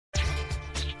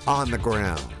On the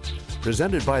Ground,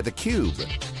 presented by theCUBE.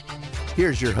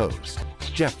 Here's your host,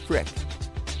 Jeff Frick.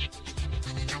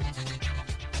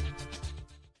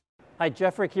 Hi,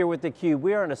 Jeff Frick here with theCUBE.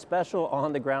 We are in a special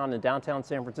On the Ground in downtown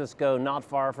San Francisco, not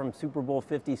far from Super Bowl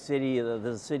 50 city.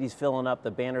 The city's filling up,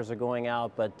 the banners are going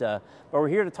out, but we're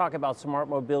here to talk about smart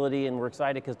mobility, and we're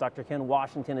excited because Dr. Ken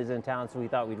Washington is in town, so we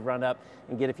thought we'd run up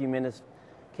and get a few minutes.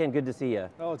 Ken, good to see you.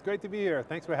 Oh, it's great to be here.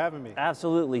 Thanks for having me.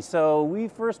 Absolutely. So we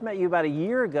first met you about a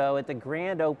year ago at the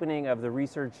grand opening of the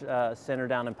Research Center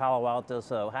down in Palo Alto,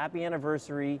 so happy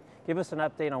anniversary. Give us an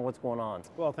update on what's going on.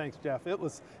 Well, thanks, Jeff.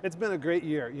 It's been a great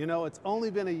year. You know, it's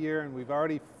only been a year and we've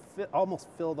already almost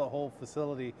filled the whole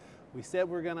facility. We said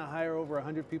we're going to hire over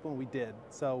 100 people and we did.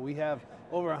 So we have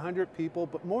over 100 people,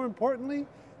 but more importantly,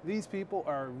 these people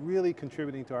are really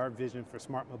contributing to our vision for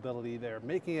smart mobility. They're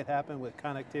making it happen with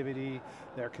connectivity.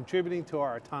 They're contributing to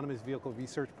our autonomous vehicle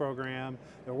research program.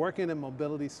 They're working in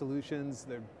mobility solutions.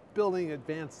 They're building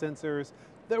advanced sensors.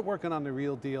 They're working on the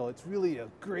real deal. It's really a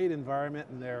great environment,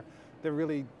 and they're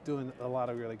really doing a lot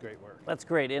of really great work. That's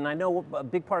great, and I know a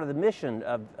big part of the mission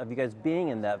of you guys being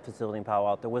in that facility in Palo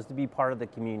Alto was to be part of the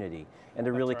community and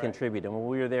to really contribute. And when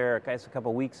we were there, guys, a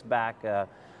couple weeks back,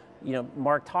 you know,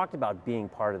 Mark talked about being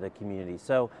part of the community.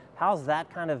 So how's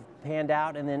that kind of panned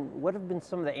out, and then what have been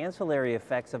some of the ancillary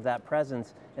effects of that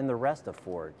presence in the rest of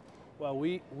Ford? Well,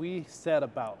 we set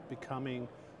about becoming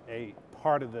a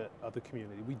part of the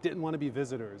community. We didn't want to be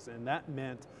visitors, and that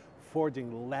meant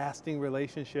forging lasting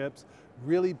relationships,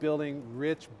 really building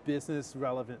rich business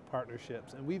relevant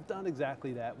partnerships, and we've done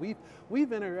exactly that. We've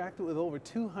interacted with over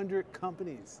 200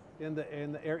 companies in the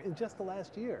area in just the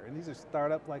last year, and these are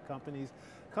startup-like companies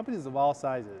of all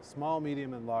sizes, small,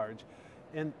 medium, and large.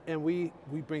 And we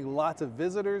bring lots of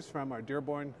visitors from our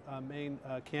Dearborn main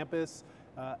campus,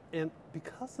 and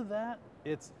because of that,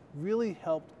 it's really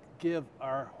helped give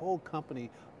our whole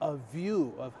company a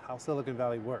view of how Silicon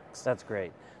Valley works. That's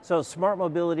great. So smart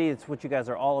mobility, it's what you guys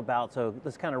are all about. So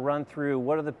let's kind of run through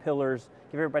what are the pillars,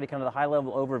 give everybody kind of the high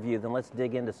level overview, then let's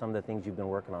dig into some of the things you've been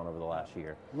working on over the last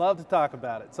year. Love to talk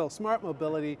about it. So smart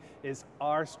mobility is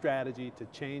our strategy to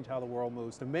change how the world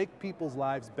moves, to make people's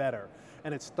lives better.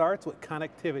 And it starts with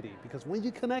connectivity, because when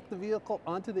you connect the vehicle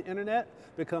onto the internet,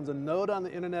 it becomes a node on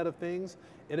the Internet of Things.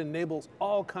 It enables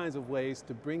all kinds of ways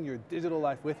to bring your digital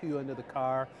life with you into the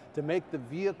car, to make the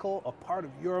vehicle a part of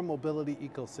your mobility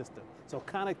ecosystem. So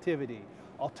connectivity,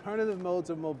 alternative modes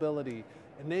of mobility,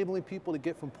 enabling people to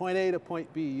get from point A to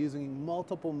point B using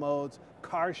multiple modes,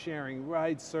 car sharing,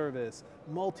 ride service,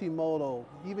 multimodal,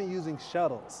 even using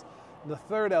shuttles. And the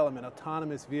third element,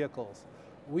 autonomous vehicles.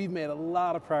 We've made a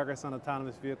lot of progress on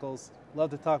autonomous vehicles. Love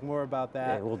to talk more about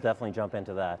that. Yeah, we'll definitely jump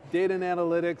into that. Data and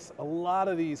analytics, a lot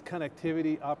of these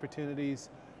connectivity opportunities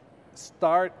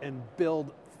start and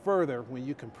build further when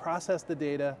you can process the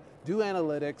data, do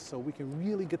analytics, so we can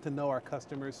really get to know our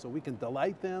customers, so we can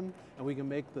delight them and we can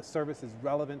make the services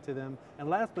relevant to them. And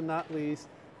last but not least,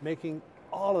 making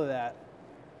all of that,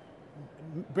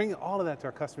 bringing all of that to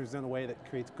our customers in a way that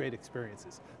creates great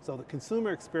experiences. So the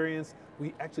consumer experience,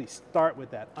 we actually start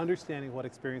with that, understanding what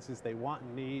experiences they want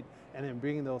and need, and then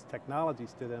bringing those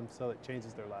technologies to them so it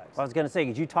changes their lives. Well, I was going to say,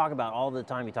 because you talk about all the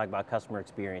time, you talk about customer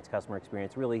experience,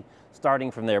 really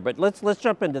starting from there. But let's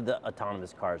jump into the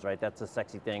autonomous cars, right? That's a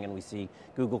sexy thing, and we see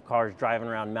Google cars driving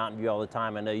around Mountain View all the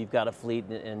time. I know you've got a fleet,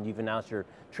 and you've announced you're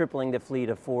tripling the fleet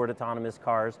of Ford autonomous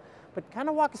cars. But kind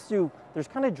of walk us through, there's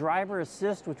kind of driver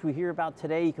assist, which we hear about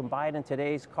today. You can buy it in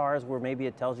today's cars where maybe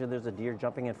it tells you there's a deer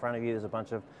jumping in front of you. There's a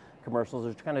bunch of commercials.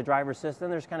 There's kind of driver assist, then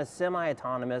there's kind of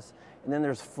semi-autonomous, and then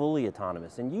there's fully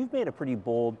autonomous. And you've made a pretty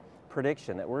bold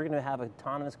prediction that we're going to have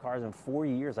autonomous cars in 4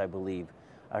 years, I believe.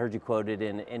 I heard you quoted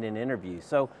in an interview.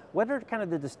 So what are kind of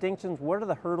the distinctions? What are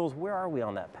the hurdles? Where are we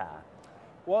on that path?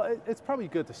 Well, it's probably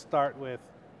good to start with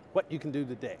what you can do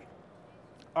today.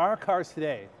 Our cars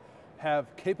today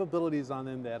have capabilities on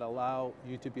them that allow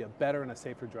you to be a better and a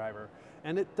safer driver.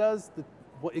 And it does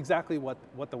exactly what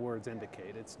the words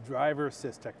indicate. It's driver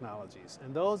assist technologies.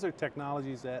 And those are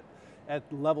technologies at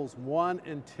levels 1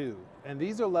 and 2. And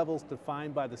these are levels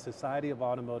defined by the Society of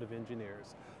Automotive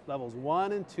Engineers. Levels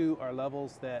 1 and 2 are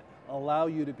levels that allow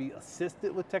you to be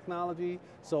assisted with technology,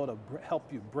 so it'll help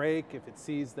you brake if it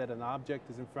sees that an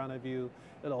object is in front of you.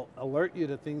 It'll alert you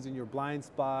to things in your blind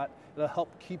spot. It'll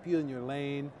help keep you in your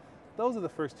lane. Those are the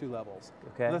first two levels.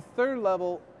 Okay. The third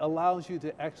level allows you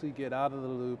to actually get out of the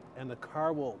loop, and the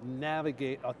car will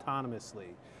navigate autonomously.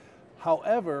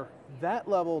 However, that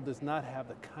level does not have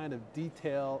the kind of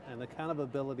detail and the kind of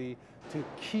ability to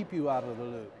keep you out of the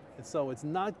loop. And so it's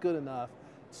not good enough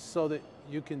so that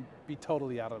you can be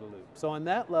totally out of the loop. So on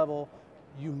that level,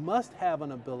 you must have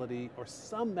an ability or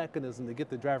some mechanism to get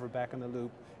the driver back in the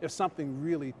loop if something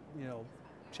really,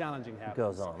 challenging happens.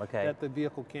 Goes on, okay. That the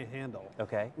vehicle can't handle.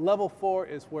 Okay. Level 4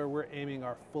 is where we're aiming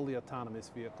our fully autonomous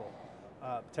vehicle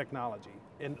technology.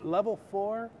 In level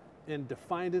 4, in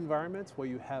defined environments where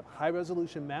you have high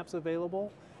resolution maps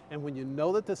available, and when you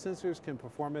know that the sensors can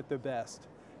perform at their best,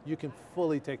 you can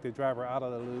fully take the driver out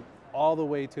of the loop all the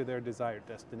way to their desired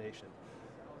destination.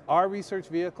 Our research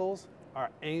vehicles are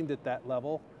aimed at that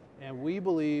level, and we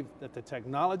believe that the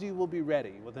technology will be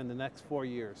ready within the next 4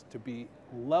 years to be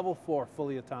level 4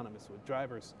 fully autonomous with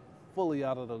drivers fully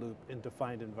out of the loop in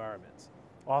defined environments.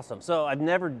 Awesome. So I've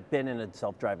never been in a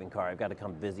self-driving car. I've got to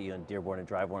come visit you in Dearborn and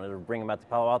drive one or bring them out to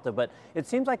Palo Alto, but it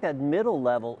seems like that middle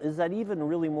level, is that even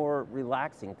really more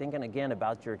relaxing? Thinking again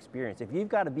about your experience. If you've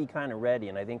got to be kind of ready,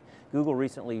 and I think Google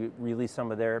recently released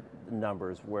some of their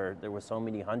numbers where there were so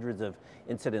many hundreds of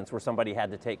incidents where somebody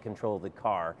had to take control of the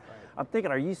car. Right. I'm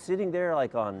thinking, are you sitting there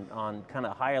like on kind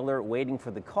of high alert waiting for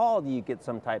the call? Do you get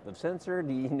some type of sensor?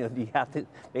 Do you have to,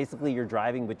 basically you're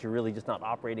driving but you're really just not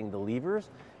operating the levers?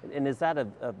 And is that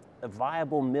a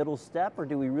viable middle step, or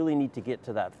do we really need to get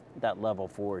to that level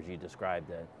 4 as you described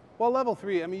it? Well, level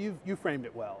 3, I mean, you framed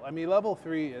it well. I mean, level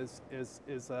 3 is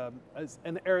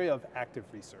an area of active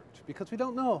research because we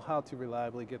don't know how to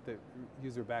reliably get the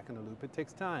user back in the loop. It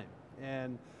takes time.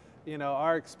 And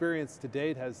our experience to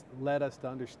date has led us to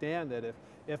understand that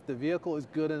if the vehicle is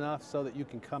good enough so that you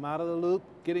can come out of the loop,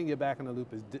 getting you back in the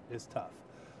loop is tough.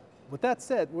 With that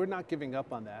said, we're not giving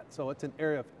up on that, so it's an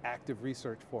area of active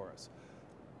research for us.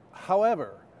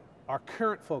 However, our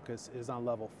current focus is on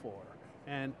level 4.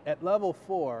 And at level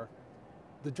 4,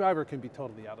 the driver can be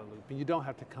totally out of the loop and you don't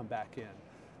have to come back in.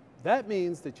 That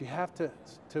means that you have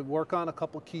to work on a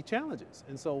couple key challenges.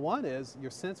 And so one is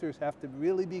your sensors have to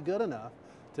really be good enough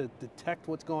to detect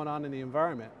what's going on in the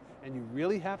environment, and you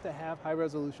really have to have high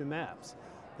resolution maps.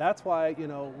 That's why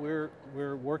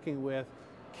we're working with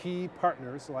key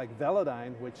partners like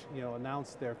Velodyne, which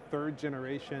announced their 3rd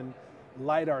generation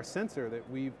LiDAR sensor that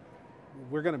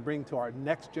we're going to bring to our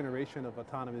next generation of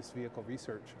autonomous vehicle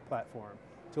research platform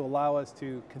to allow us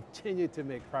to continue to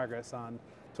make progress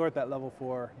toward that level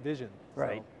 4 vision.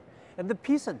 Right. So, and the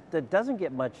piece that doesn't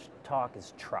get much talk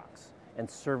is trucks and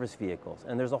service vehicles.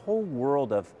 And there's a whole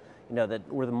world of, where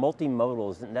the multimodal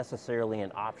isn't necessarily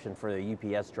an option for a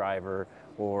UPS driver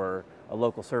or a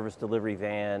local service delivery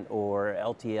van or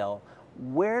LTL.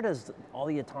 Where does all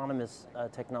the autonomous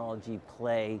technology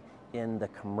play in the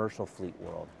commercial fleet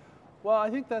world? Well, I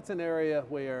think that's an area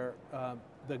where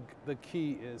the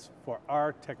key is for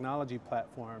our technology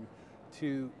platform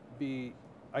to be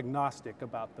agnostic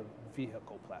about the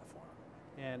vehicle platform.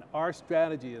 And our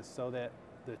strategy is so that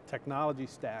the technology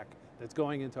stack that's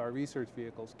going into our research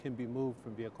vehicles can be moved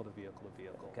from vehicle to vehicle to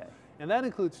vehicle. Okay. And that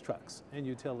includes trucks and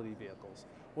utility vehicles.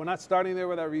 We're not starting there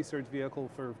with our research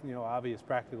vehicle for obvious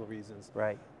practical reasons.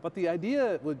 Right. But the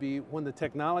idea would be when the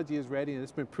technology is ready and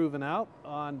it's been proven out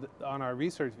on our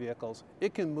research vehicles,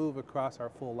 it can move across our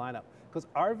full lineup. Because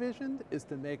our vision is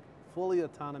to make fully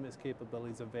autonomous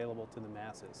capabilities available to the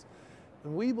masses.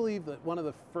 And we believe that one of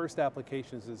the first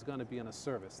applications is going to be in a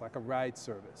service, like a ride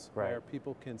service, right, where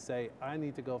people can say, I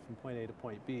need to go from point A to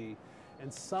point B,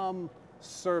 and some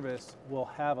service will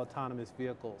have autonomous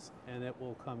vehicles, and it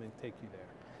will come and take you there.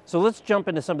 So let's jump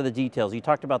into some of the details. You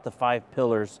talked about the 5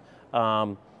 pillars,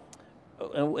 and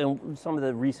some of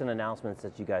the recent announcements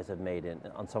that you guys have made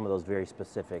on some of those very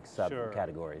specific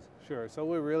subcategories. Sure, so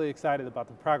we're really excited about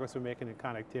the progress we're making in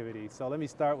connectivity. So let me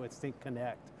start with Sync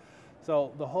Connect.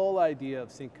 So the whole idea of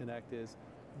Sync Connect is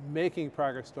making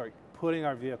progress toward putting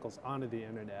our vehicles onto the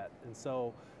internet. And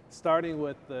so starting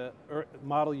with the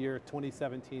model year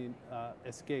 2017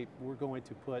 Escape, we're going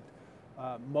to put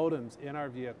modems in our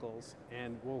vehicles,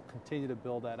 and we'll continue to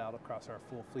build that out across our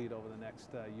full fleet over the next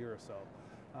year or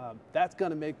so. That's going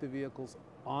to make the vehicles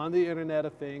on the Internet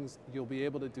of Things. You'll be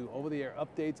able to do over-the-air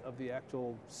updates of the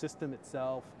actual system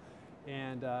itself,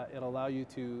 and it'll allow you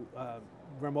to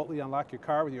remotely unlock your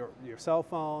car with your cell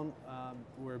phone.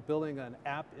 We're building an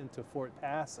app into Fort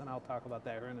Pass, and I'll talk about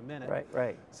that here in a minute. Right,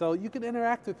 right. So you can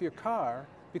interact with your car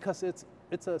because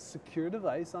it's a secure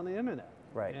device on the internet.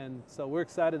 Right. And so we're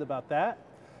excited about that.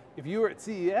 If you were at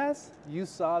CES, you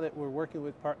saw that we're working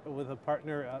with a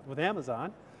partner with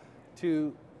Amazon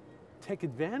to take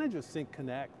advantage of Sync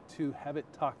Connect to have it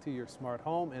talk to your smart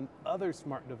home and other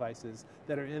smart devices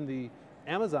that are in the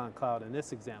Amazon cloud in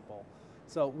this example.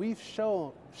 So we've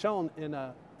shown in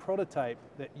a prototype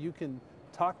that you can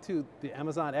talk to the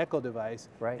Amazon Echo device,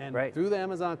 and through the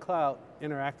Amazon cloud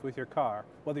interact with your car,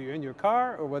 whether you're in your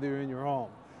car or whether you're in your home.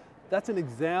 that's an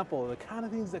example of the kind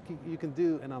of things that you can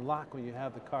do and unlock when you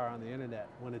have the car on the internet,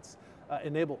 when it's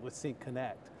enabled with Sync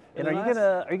Connect. And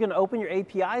are you gonna open your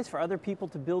APIs for other people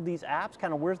to build these apps?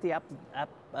 Kind of where's the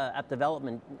app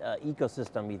development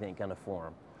ecosystem you think gonna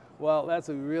form? Well, that's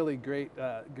a really great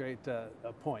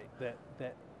point.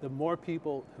 That the more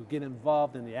people who get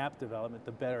involved in the app development,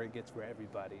 the better it gets for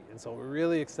everybody. And so we're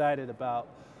really excited about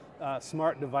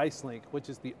Smart Device Link, which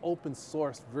is the open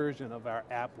source version of our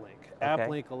App Link. Okay. App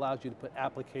Link allows you to put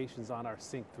applications on our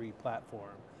Sync 3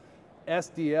 platform.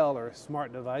 SDL, or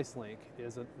Smart Device Link,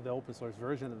 is the open source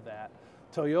version of that.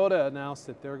 Toyota announced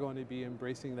that they're going to be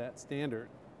embracing that standard.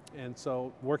 And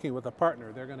so working with a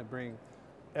partner, they're going to bring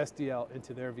SDL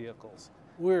into their vehicles.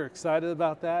 We're excited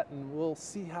about that, and we'll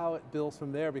see how it builds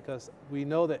from there, because we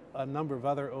know that a number of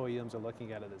other OEMs are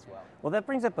looking at it as well. Well, that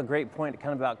brings up a great point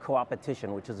kind of about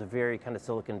Coopetition, which is a very kind of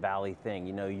Silicon Valley thing.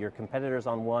 You know, your competitors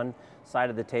on one side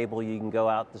of the table, you can go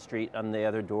out the street on the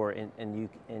other door and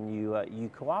you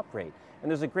cooperate. And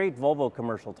there's a great Volvo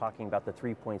commercial talking about the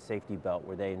 3-point safety belt,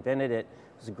 where they invented it.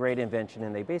 It was a great invention,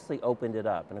 and they basically opened it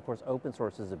up. And of course, open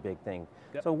source is a big thing.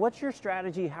 Yep. So what's your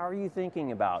strategy? How are you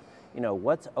thinking about, you know,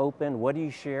 what's open? What do you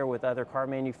share with other car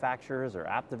manufacturers or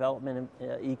app development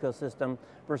ecosystem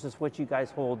versus what you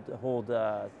guys hold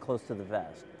close to the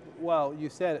vest? Well, you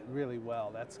said it really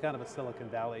well. That's kind of a Silicon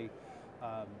Valley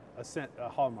a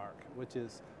hallmark, which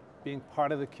is being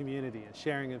part of the community and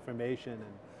sharing information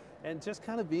and just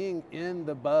kind of being in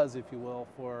the buzz, if you will,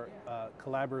 for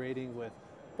collaborating with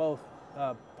both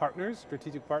partners,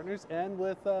 strategic partners, and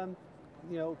with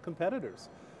you know, competitors.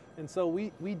 And so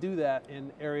we do that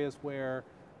in areas where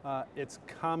it's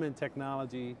common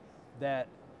technology that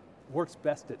works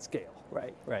best at scale.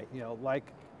 Right, right. You know,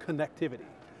 like connectivity.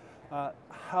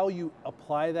 How you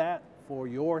apply that for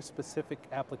your specific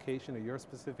application or your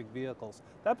specific vehicles,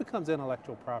 that becomes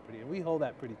intellectual property, and we hold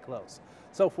that pretty close.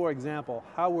 So for example,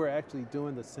 how we're actually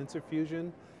doing the sensor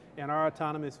fusion in our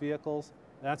autonomous vehicles,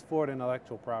 that's Ford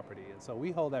intellectual property, and so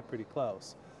we hold that pretty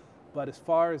close. But as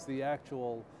far as the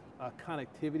actual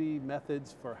connectivity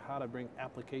methods for how to bring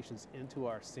applications into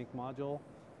our Sync module,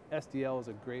 SDL is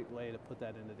a great way to put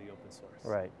that into the open source.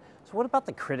 Right. So what about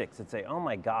the critics that say, oh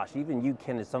my gosh, even you,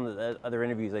 Ken, in some of the other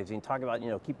interviews I've seen, talk about, you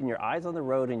know, keeping your eyes on the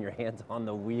road and your hands on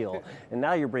the wheel. And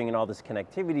now you're bringing all this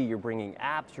connectivity, you're bringing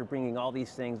apps, you're bringing all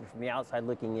these things from the outside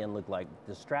looking in look like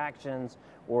distractions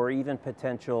or even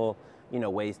potential, you know,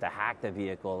 ways to hack the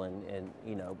vehicle, and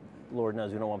you know, Lord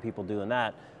knows we don't want people doing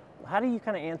that. How do you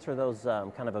kind of answer those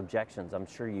kind of objections? I'm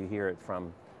sure you hear it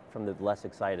from the less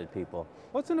excited people.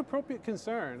 Well, it's an appropriate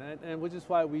concern, and which is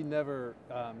why we never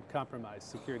compromise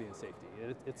security and safety.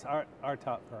 It's our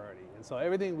top priority. And so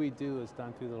everything we do is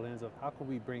done through the lens of how can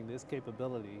we bring this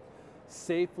capability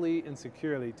safely and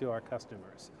securely to our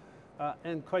customers.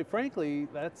 And quite frankly,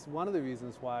 that's one of the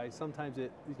reasons why sometimes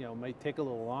it, you know, may take a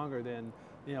little longer than,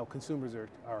 you know, consumers are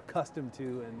accustomed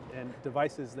to, and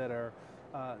devices that are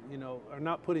you know, are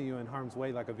not putting you in harm's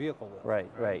way like a vehicle will. Right,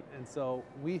 right. And so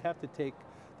we have to take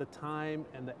the time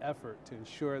and the effort to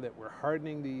ensure that we're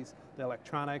hardening the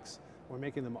electronics, we're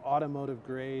making them automotive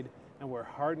grade, and we're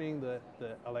hardening the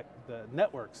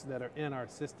networks that are in our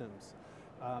systems.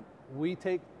 We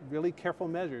take really careful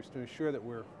measures to ensure that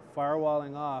we're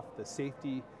firewalling off the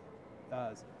safety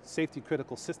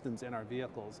critical systems in our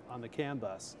vehicles on the CAN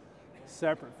bus,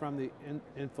 separate from the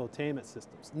infotainment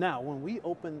systems. Now, when we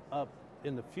open up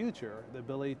in the future the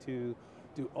ability to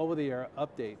do over-the-air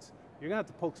updates, you're going to have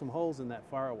to poke some holes in that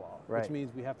firewall, right, which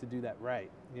means we have to do that right.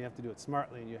 You have to do it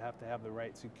smartly, and you have to have the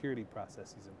right security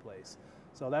processes in place.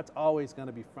 So that's always going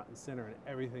to be front and center in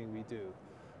everything we do.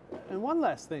 And one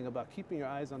last thing about keeping your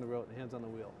eyes on the road and hands on the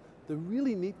wheel. The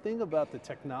really neat thing about the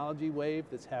technology wave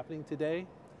that's happening today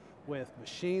with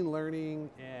machine learning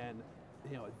and,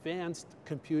 you know, advanced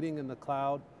computing in the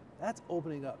cloud, that's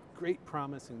opening up great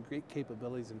promise and great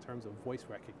capabilities in terms of voice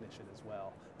recognition as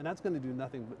well. And that's going to do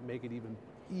nothing but make it even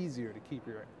easier to keep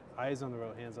your eyes on the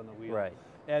road, hands on the wheel. Right.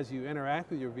 As you interact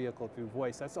with your vehicle through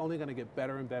voice, that's only going to get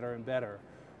better and better and better.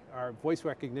 Our voice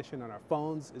recognition on our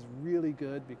phones is really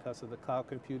good because of the cloud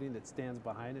computing that stands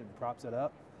behind it and props it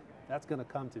up. That's going to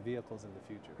come to vehicles in the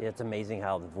future. Yeah, it's amazing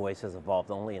how the voice has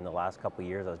evolved only in the last couple of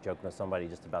years. I was joking with somebody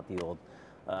just about the old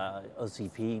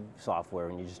OCP software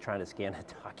when you're just trying to scan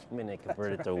a document and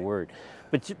convert it to a word.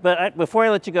 But before I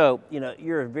let you go, you know,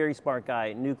 you're a very smart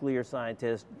guy, nuclear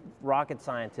scientist, rocket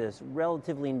scientist,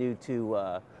 relatively new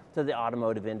to the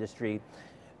automotive industry,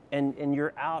 and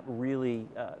you're out really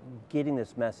getting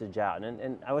this message out.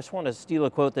 And I just want to steal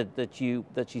a quote that you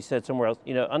said somewhere else.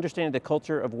 You know, understanding the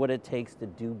culture of what it takes to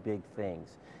do big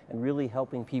things, and really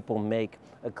helping people make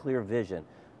a clear vision.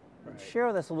 Share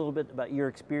with us a little bit about your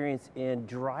experience in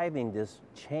driving this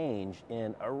change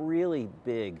in a really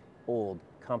big, old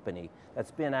company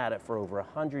that's been at it for over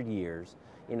 100 years,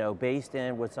 you know, based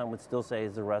in what some would still say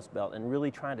is the Rust Belt, and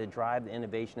really trying to drive the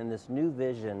innovation in this new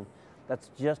vision that's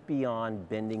just beyond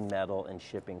bending metal and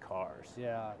shipping cars.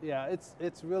 Yeah,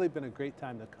 it's really been a great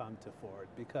time to come to Ford,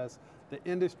 because the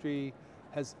industry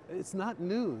it's not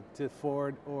new to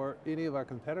Ford or any of our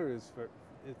competitors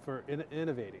for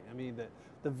innovating. I mean,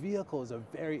 the vehicle is a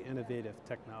very innovative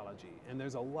technology, and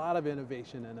there's a lot of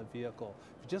innovation in a vehicle.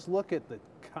 If you just look at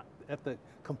the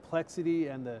complexity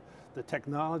and the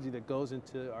technology that goes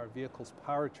into our vehicle's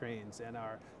powertrains and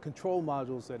our control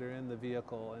modules that are in the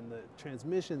vehicle and the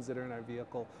transmissions that are in our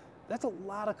vehicle, that's a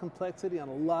lot of complexity and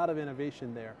a lot of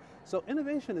innovation there. So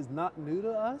innovation is not new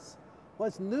to us.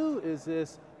 What's new is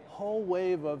this whole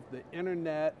wave of the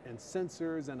internet and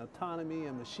sensors and autonomy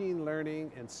and machine learning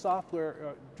and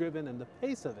software driven, and the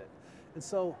pace of it. And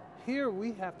so here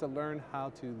we have to learn how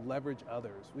to leverage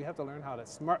others. We have to learn how to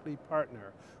smartly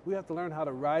partner. We have to learn how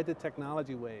to ride the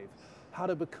technology wave, how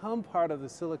to become part of the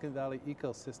Silicon Valley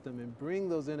ecosystem and bring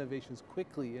those innovations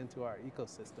quickly into our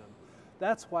ecosystem.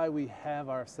 That's why we have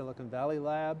our Silicon Valley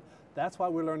lab. That's why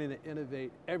we're learning to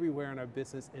innovate everywhere in our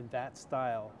business in that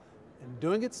style, and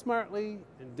doing it smartly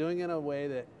and doing it in a way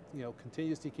that, you know,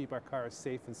 continues to keep our cars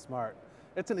safe and smart.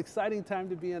 It's an exciting time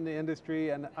to be in the industry,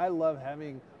 and I love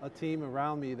having a team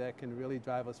around me that can really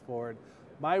drive us forward.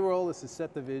 My role is to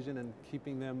set the vision and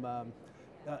keeping them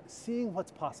seeing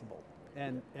what's possible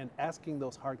and asking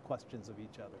those hard questions of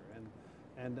each other.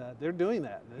 And they're doing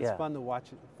that. And it's fun to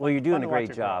watch it. Well, you're doing a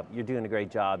great job. You're doing a great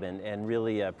job, and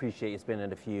really appreciate you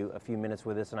spending a few minutes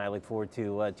with us. And I look forward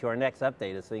to our next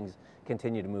update as things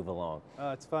continue to move along.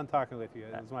 It's fun talking with you.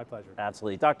 It was my pleasure.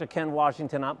 Absolutely. Dr. Ken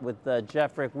Washington up with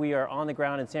Jeff Frick. We are on the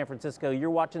ground in San Francisco. You're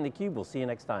watching theCUBE. We'll see you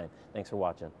next time. Thanks for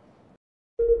watching.